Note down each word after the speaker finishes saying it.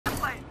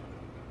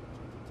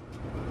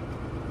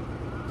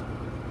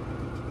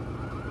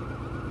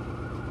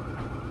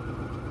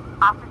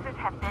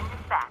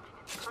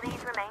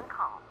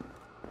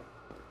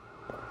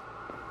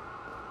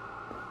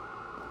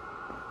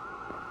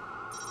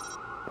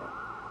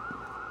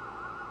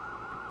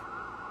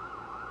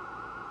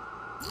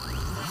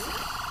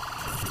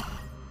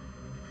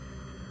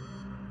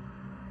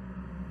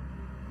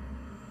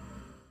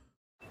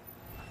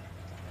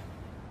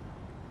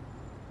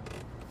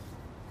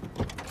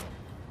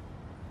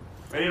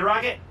Ready to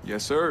rock it?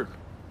 Yes, sir.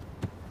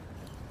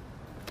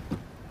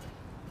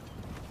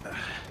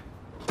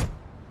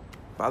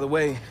 By the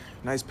way,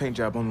 nice paint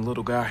job on the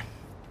little guy.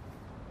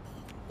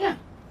 Yeah.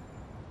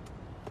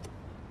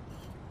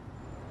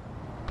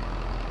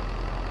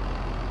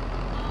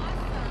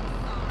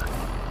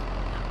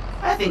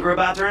 I think we're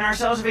about to earn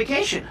ourselves a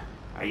vacation.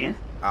 Are you in?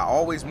 I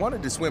always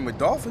wanted to swim with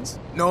dolphins.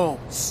 No,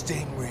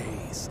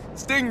 stingrays.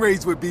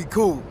 Stingrays would be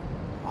cool.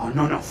 Oh,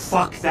 no,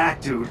 fuck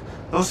that, dude.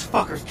 Those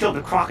fuckers killed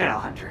the crocodile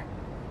hunter.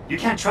 You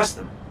can't trust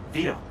them.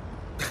 Veto.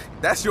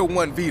 That's your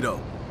one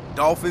veto.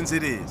 Dolphins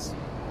it is.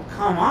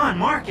 Come on,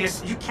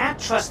 Marcus. You can't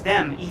trust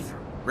them either.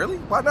 Really?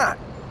 Why not?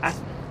 I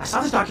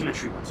saw this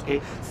documentary once, okay?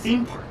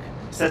 Theme park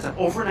sets up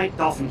overnight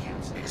dolphin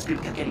camps because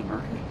people kept getting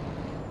murdered.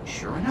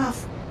 Sure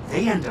enough,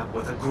 they end up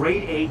with a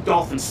grade A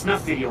dolphin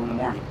snuff video in the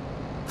morning.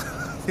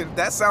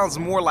 That sounds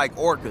more like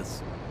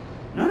orcas.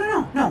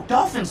 No.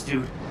 Dolphins,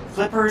 dude.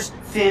 Flippers,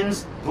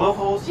 fins,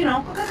 blowholes, you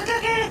know.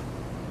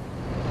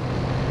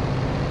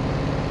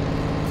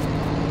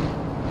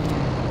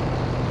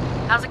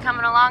 How's it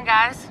coming along,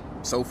 guys?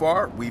 So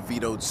far, we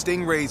vetoed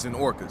stingrays and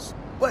orcas,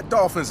 but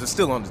dolphins are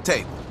still on the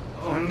table.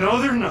 Oh,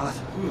 no, they're not.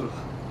 Ugh.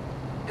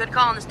 Good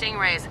call on the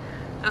stingrays.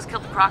 Those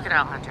killed the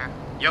crocodile hunter.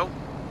 Yo,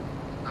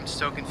 I'm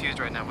so confused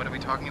right now. What are we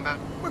talking about?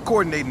 We're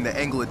coordinating the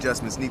angle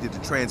adjustments needed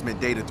to transmit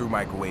data through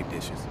microwave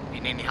dishes.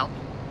 You need any help?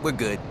 We're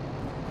good.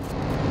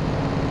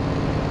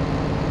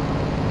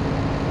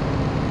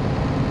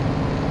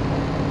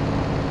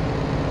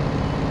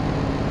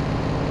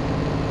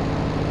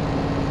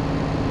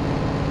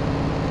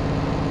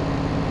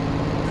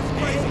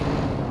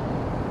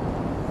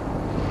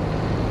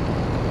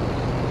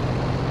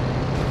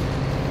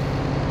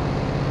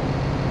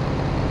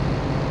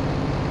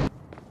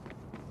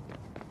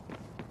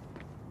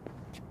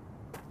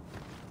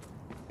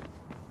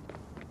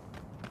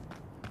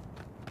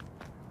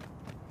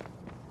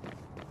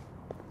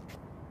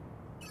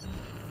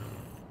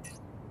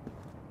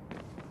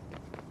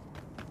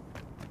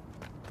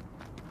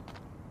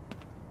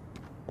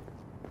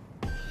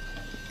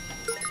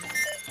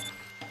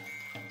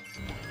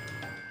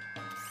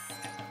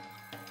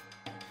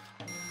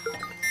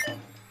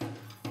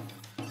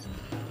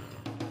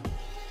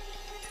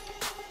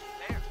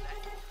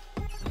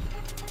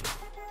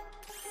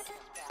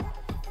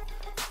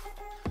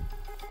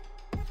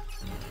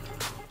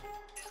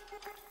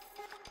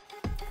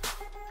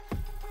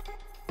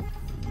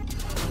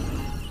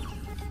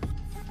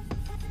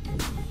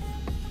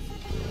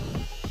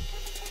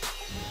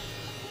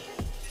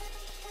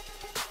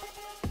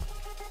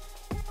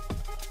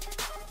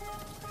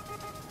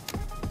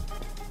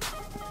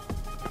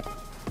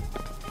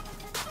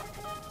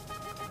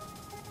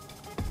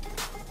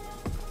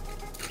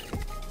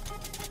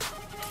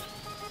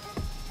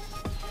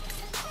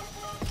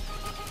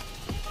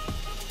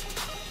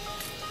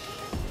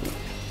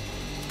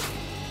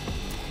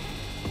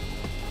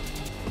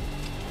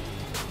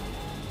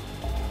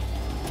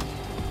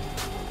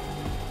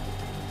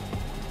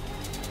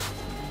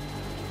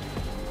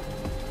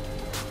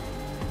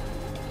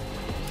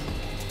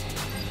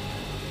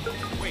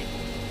 Wait,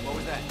 what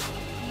was that?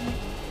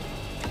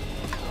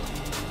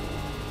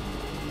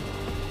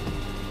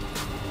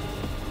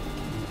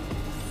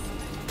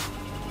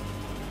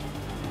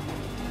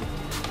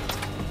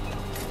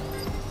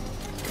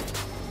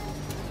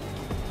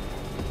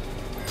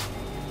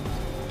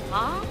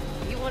 Huh?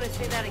 You want to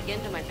say that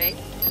again to my face?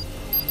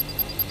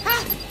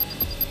 Ha!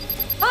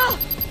 Ah!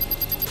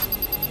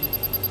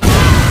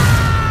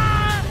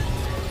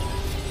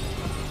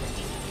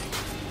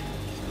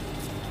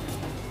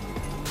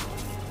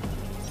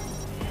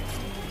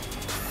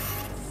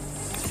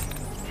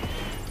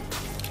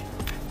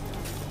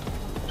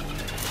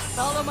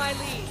 Follow my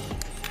lead.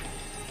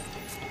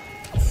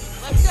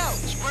 Let's go.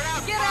 Spread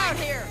out. Get out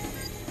here.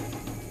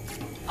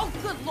 Oh,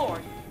 good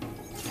lord.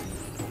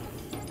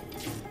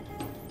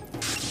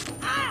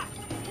 Ah!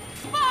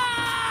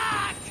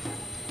 Fuck!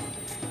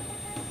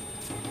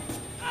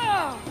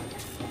 Oh!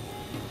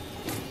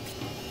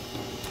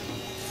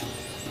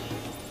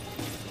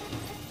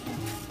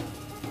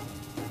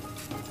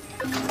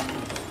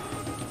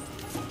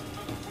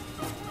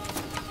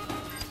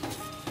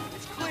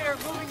 It's clear.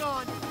 Moving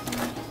on.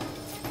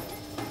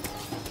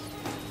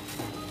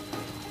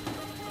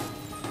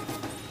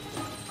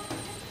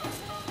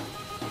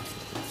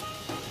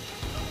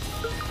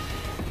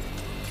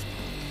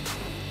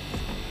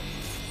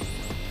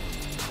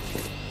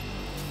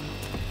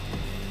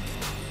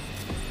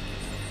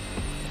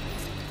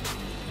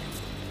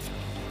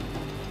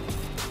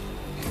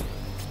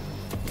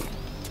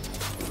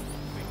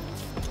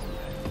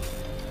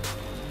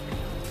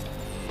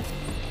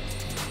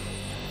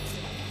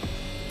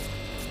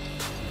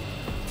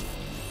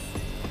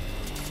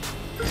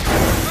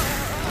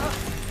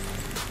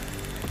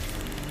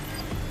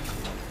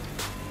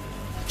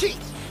 Jeez,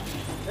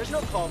 there's no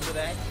call for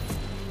that.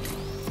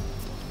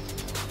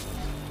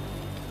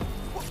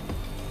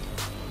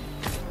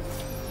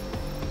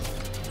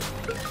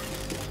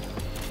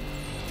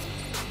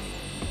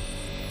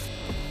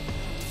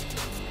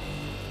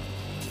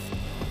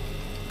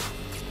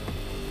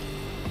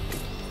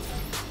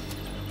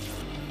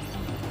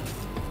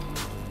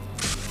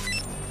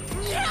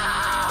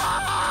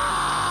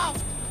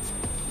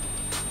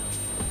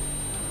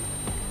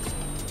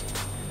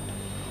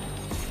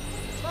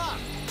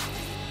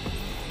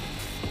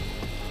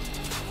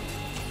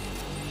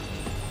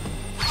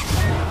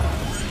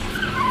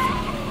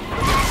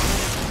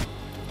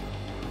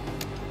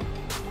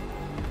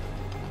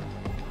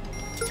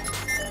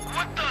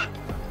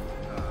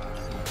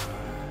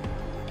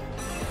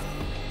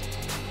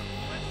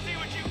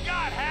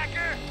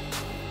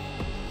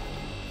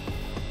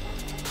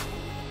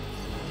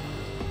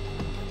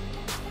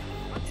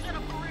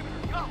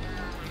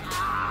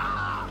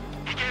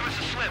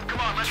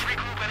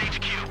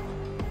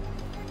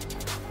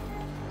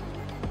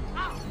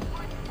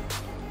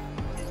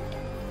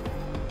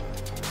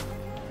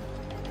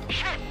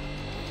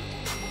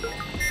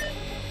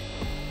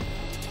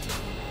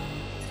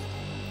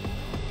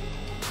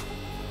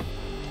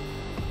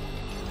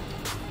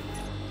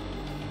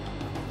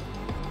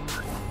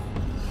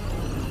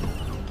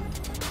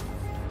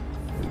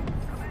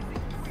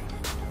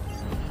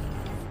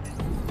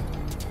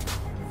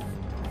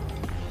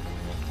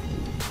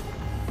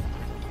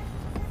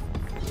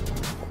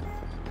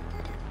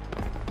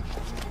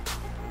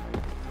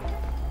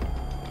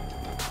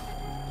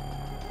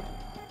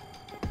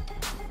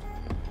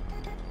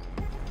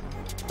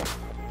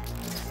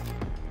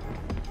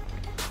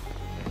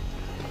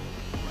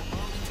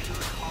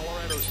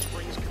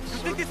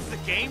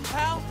 game,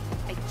 pal?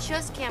 I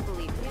just can't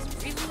believe this.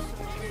 Really?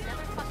 In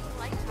another fucking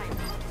lifetime.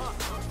 Look,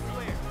 don't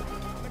swear.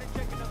 I'm gonna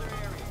check another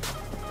area.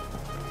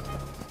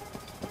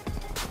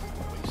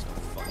 Waste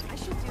of fucking. I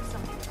should do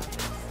something about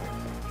this.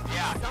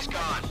 Yeah, he's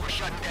gone. We're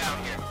shutting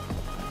down here.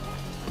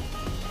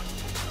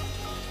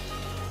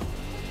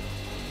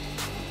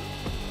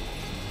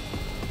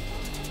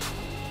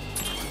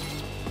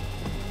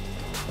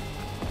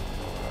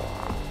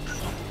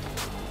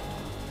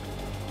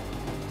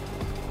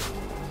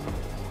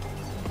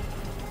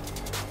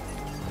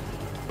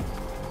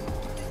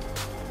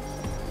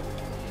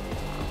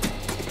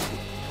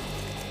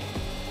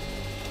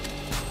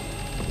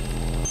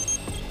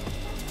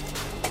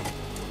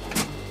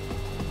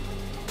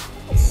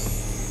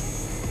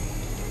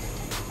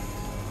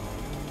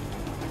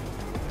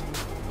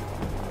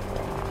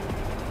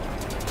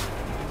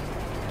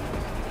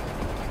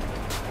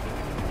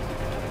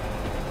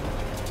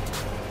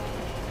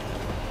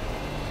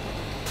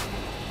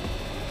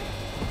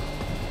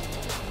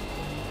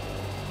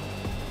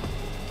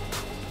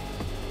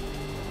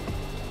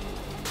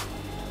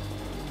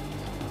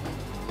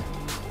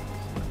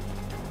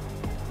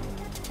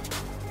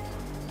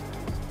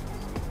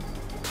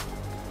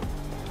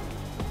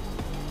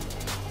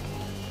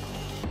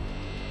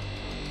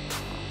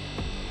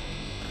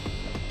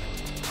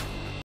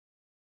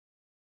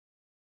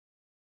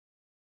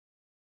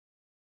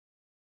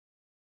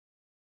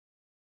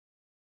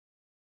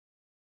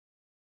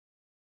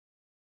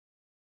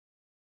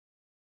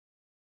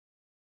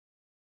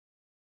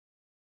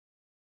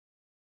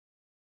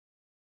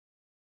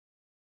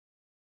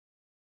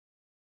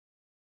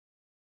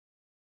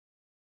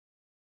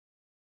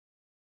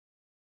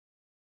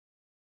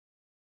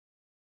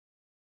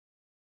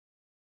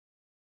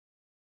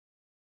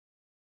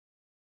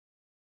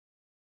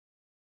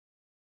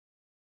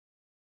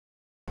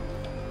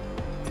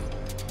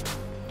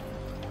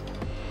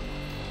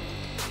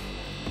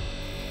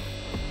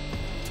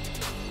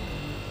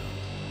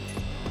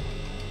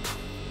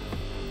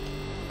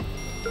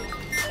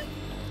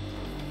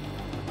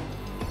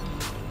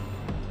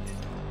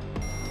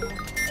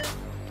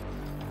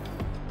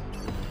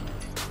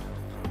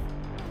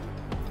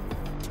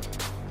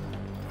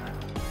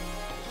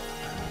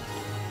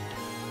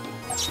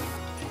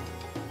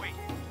 Wait,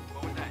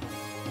 what was that?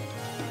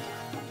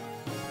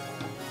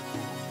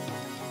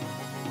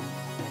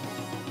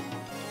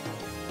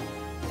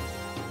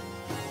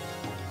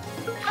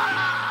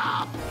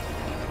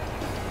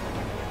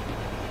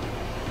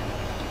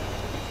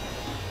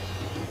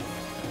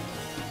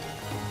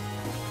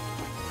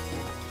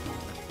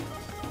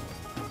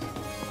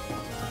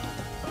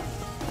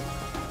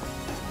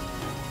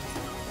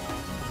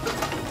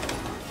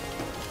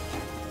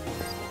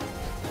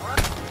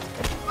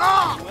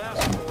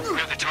 We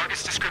have the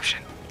target's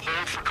description.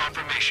 Hold for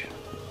confirmation.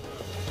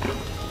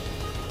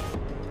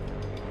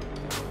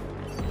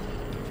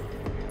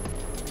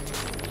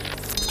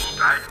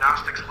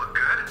 Diagnostics look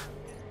good.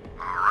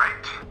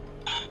 Alright.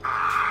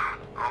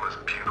 All this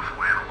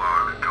beautiful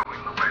analog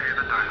going the way of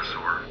the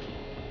dinosaur.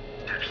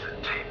 Ditch the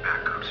tape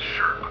backups,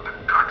 sure, but the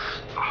guts,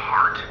 the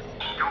heart.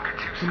 Don't get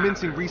too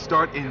Commencing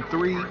restart in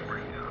 3,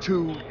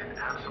 2,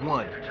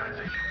 1.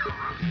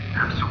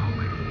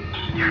 Absolutely.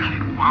 You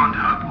get wound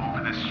up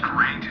over the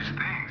strangest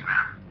things,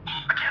 man.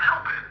 I can't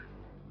help it.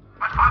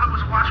 My father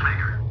was a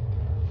watchmaker.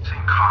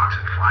 Seeing cogs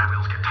and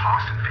flywheels get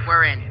tossed and faded.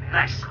 We're in.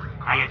 Nice.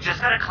 Now you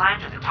just gotta climb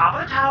to the top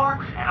of the tower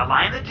and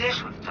align the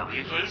dish with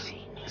WKZ.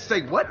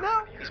 Say what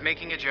now? He's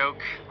making a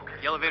joke.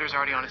 The elevator's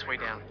already on its way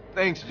down.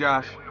 Thanks,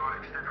 Josh. We ought to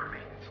extend our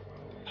maintenance.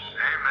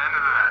 Amen to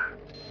that.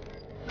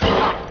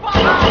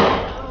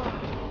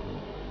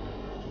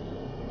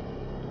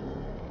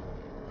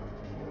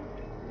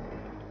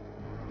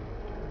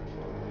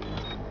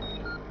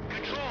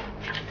 Control,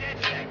 dead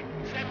check.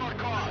 Send more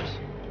cars.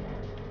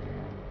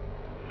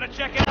 Let's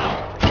check it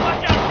out.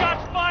 Watch out,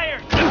 shots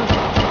fired!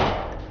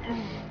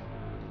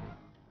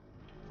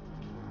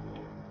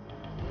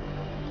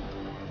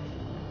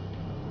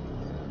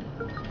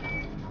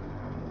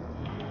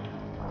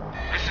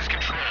 This is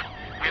Control.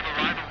 We have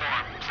a live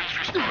alarm. Please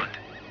respond.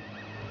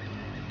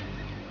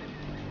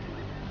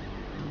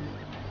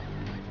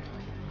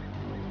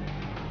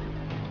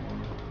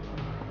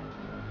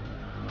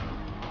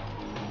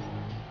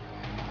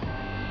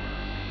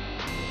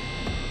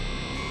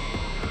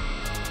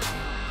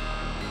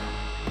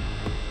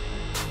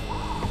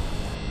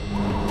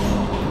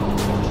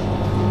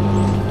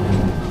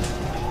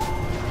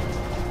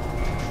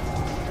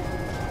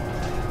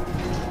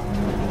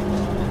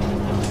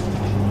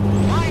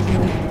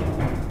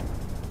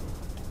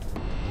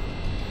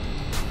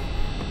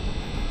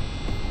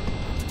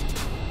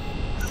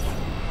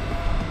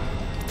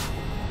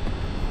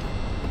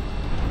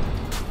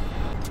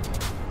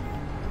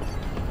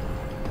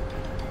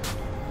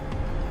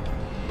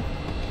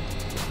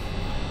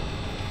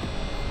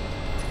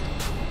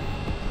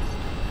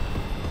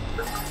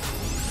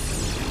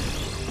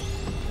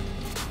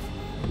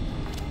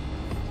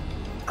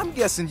 I'm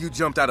guessing you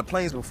jumped out of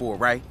planes before,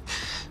 right?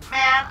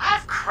 Man,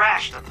 I've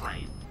crashed a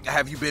plane.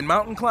 Have you been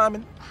mountain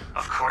climbing?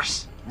 Of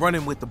course.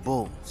 running with the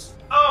bulls.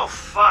 Oh,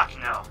 fuck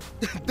no.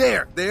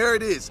 There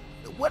it is.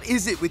 What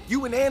is it with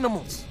you and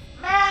animals?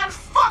 Man,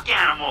 fuck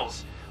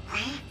animals. We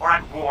are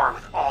at war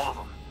with all of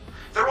them.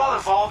 They're all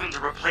evolving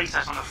to replace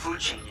us on the food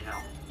chain, you know.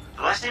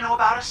 The less they know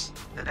about us,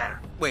 the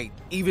better. Wait,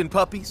 even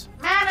puppies?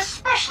 Man,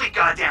 especially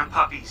goddamn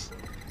puppies.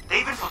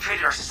 They've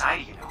infiltrated our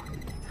society, you know.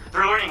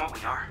 They're learning what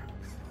we are.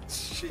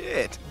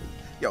 Shit.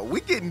 Yo, we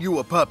getting you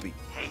a puppy.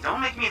 Hey,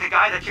 don't make me the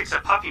guy that kicks a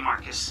puppy,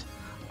 Marcus.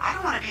 I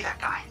don't want to be that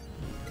guy.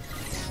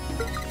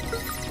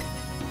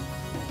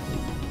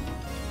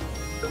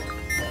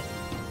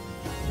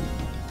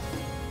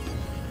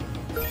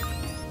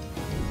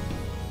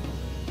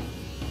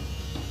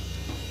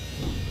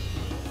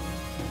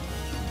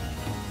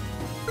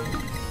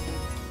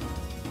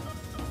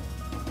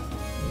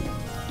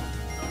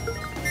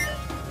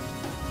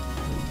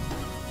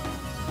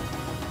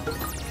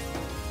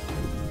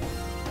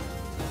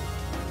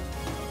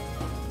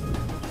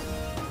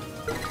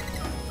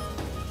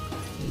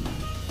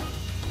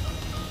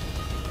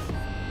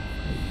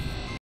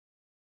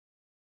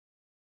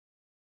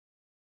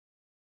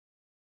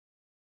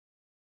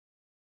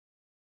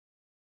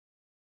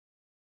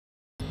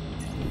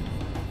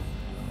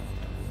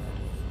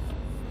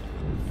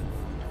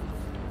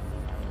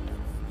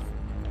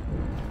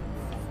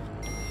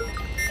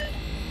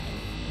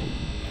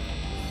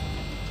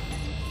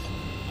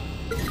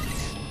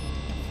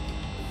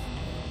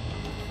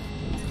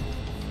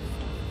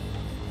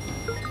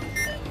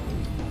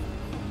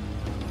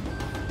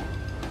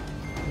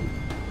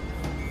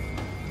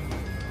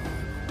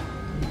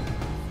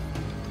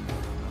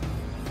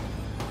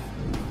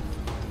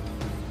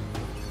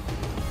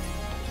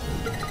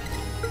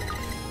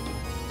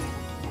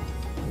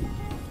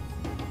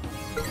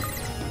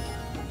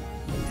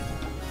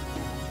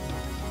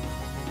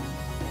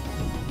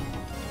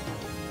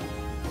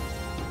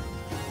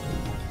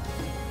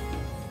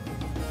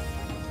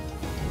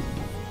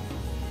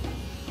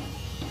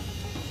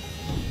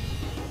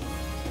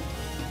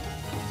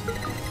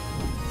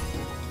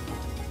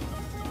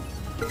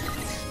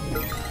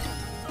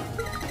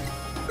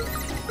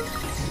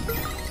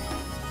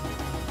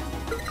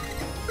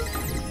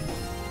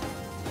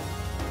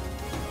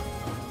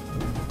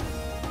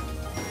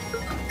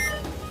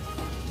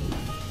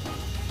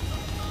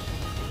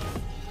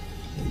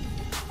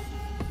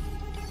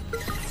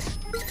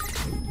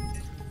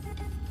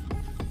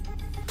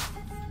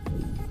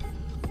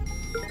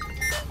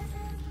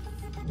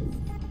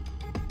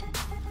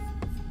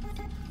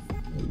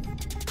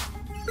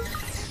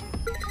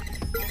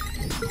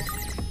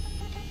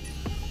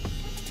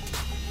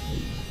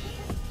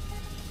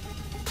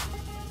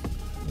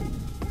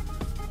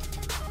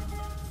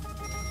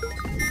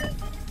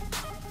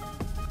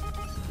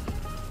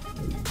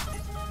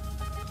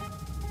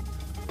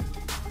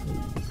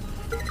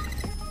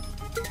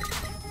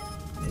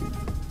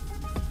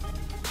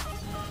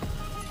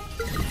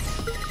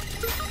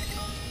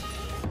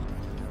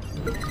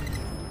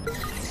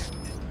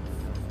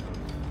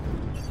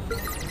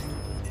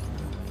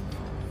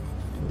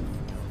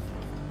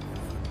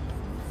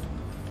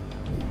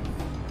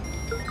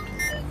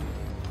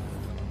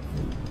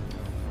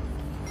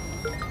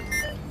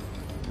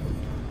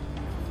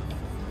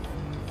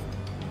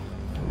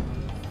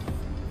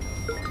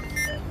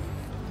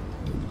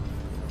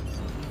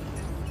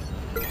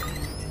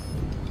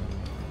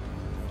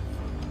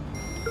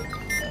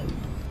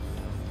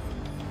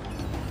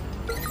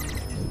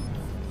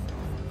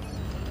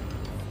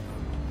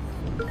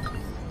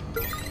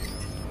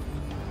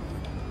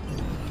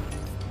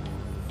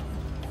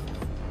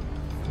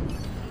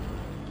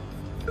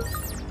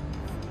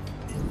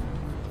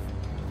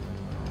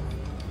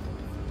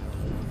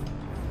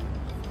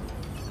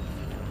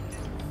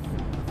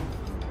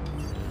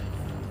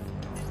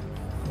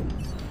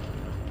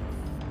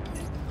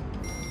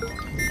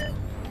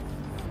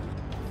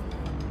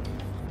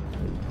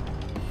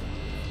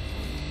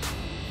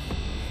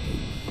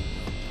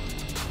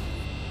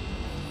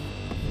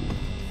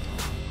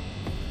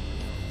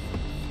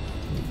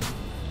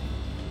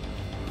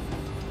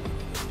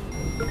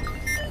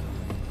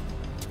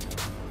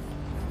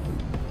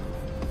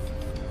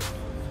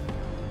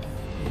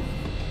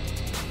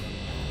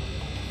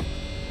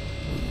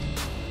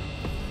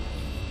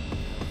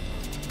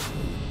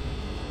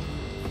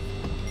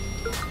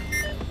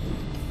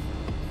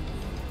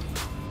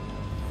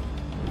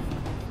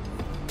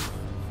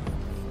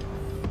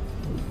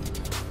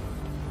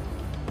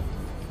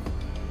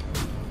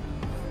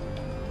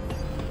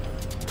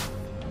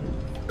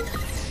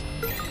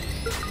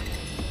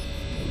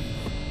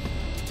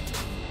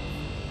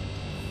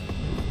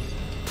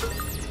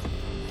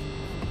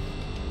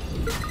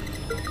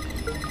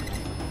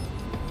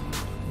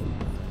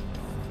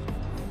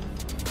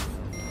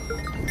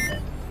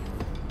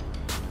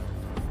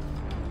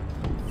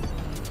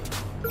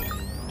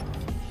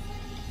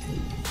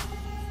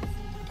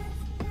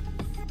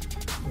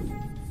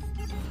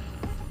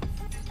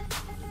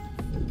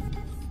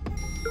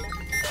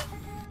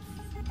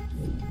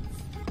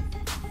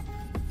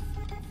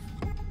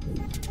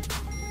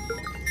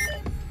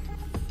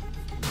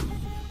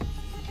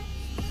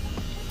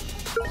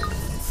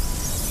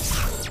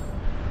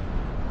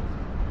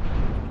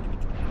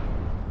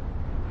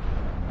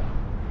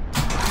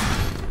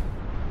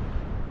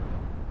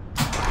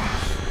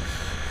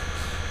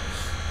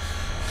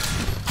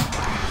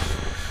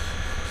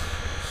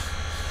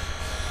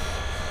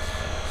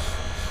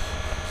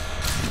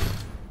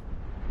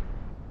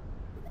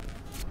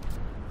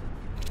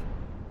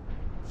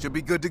 Should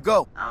be good to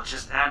go. I'll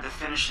just add the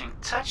finishing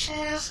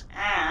touches,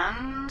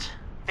 and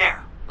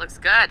there. Looks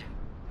good.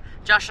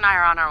 Josh and I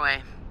are on our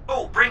way.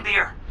 Oh, bring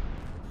beer.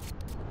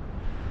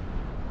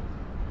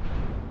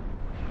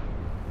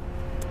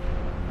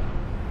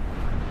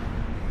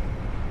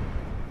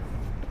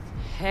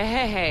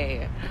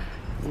 Hey,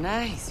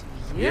 nice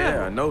view.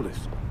 Yeah, I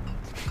noticed.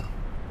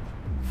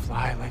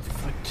 Fly like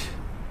foot.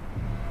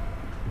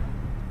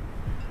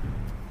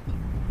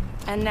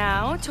 And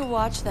now to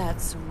watch that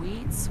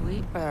sweet,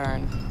 sweet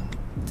burn.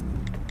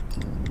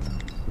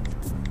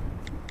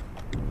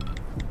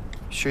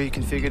 Sure you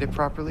configured it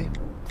properly?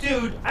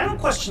 Dude, I don't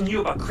question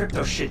you about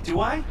crypto shit, do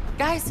I?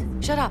 Guys,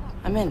 shut up.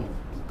 I'm in.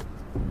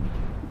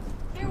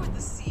 Here with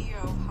the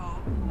CEO of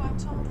Haum, who I'm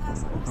told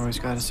has a little Always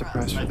got a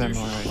surprise for them,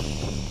 alright.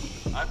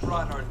 I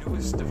brought our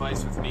newest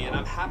device with me, and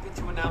I'm happy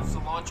to announce the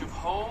launch of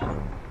Haum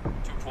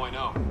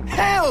 2.0.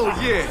 Hell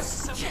yeah!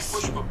 Just simply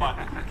push of a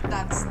button.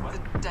 That's the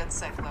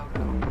DedSec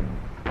logo.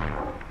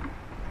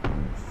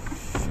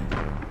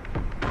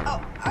 Oh,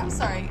 I'm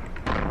sorry.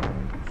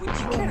 Would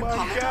you care to comment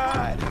on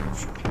that?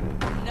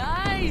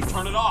 Nice!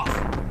 Turn it off.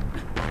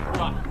 We're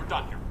done. We're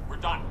done here. We're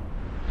done.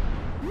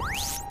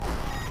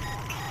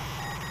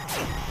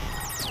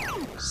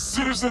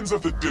 Citizens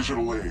of the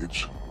digital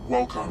age,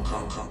 welcome.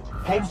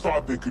 Haum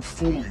thought they could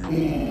fool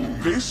you.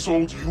 They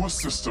sold you a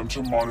system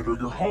to monitor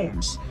your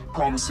homes,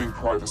 promising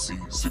privacy,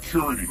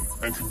 security,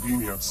 and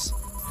convenience.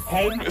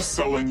 Haum is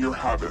selling your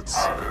habits.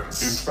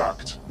 In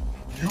fact,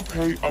 you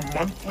pay a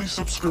monthly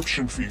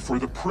subscription fee for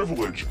the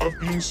privilege of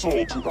being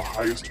sold to the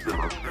highest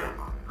bidder.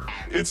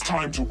 It's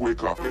time to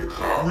wake up.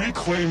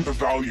 Reclaim the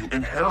value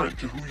inherent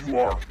to who you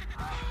are.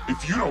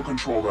 If you don't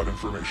control that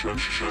information,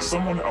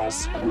 someone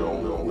else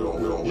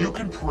will. You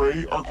can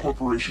pray our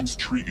corporations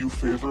treat you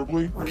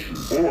favorably,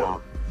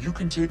 or you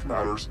can take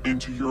matters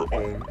into your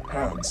own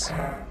hands.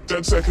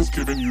 DedSec has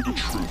given you the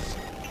truth.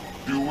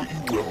 Do what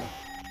you will.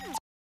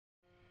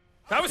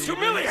 That was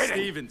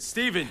humiliating!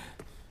 Steven!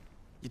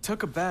 You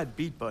took a bad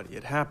beat, buddy.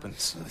 It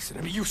happens. Listen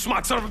to me, you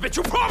smart son of a bitch,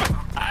 you promised!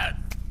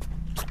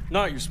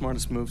 Not your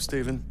smartest move,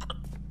 Steven.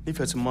 You've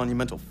had some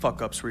monumental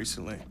fuck-ups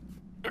recently.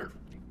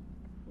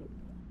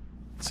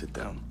 Sit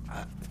down.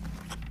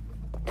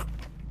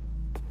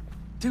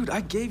 Dude, I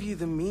gave you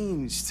the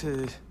means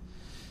to,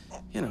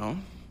 you know,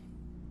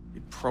 be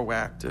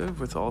proactive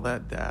with all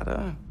that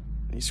data.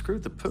 And you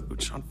screwed the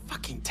pooch on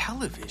fucking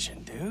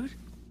television, dude.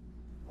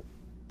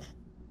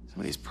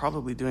 Somebody's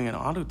probably doing an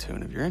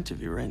auto-tune of your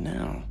interview right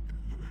now.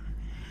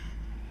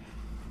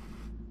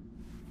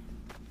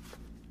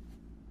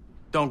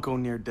 Don't go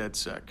near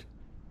DedSec.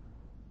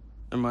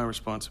 They're my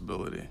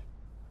responsibility.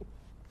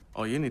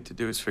 All you need to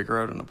do is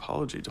figure out an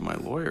apology to my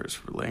lawyers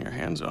for laying your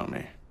hands on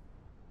me.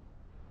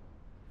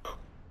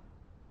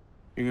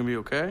 You gonna be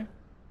okay?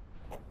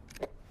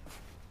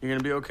 You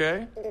gonna be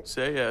okay?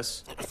 Say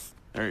yes.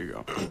 There you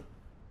go.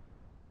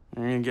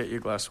 I'm gonna get you a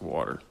glass of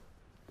water.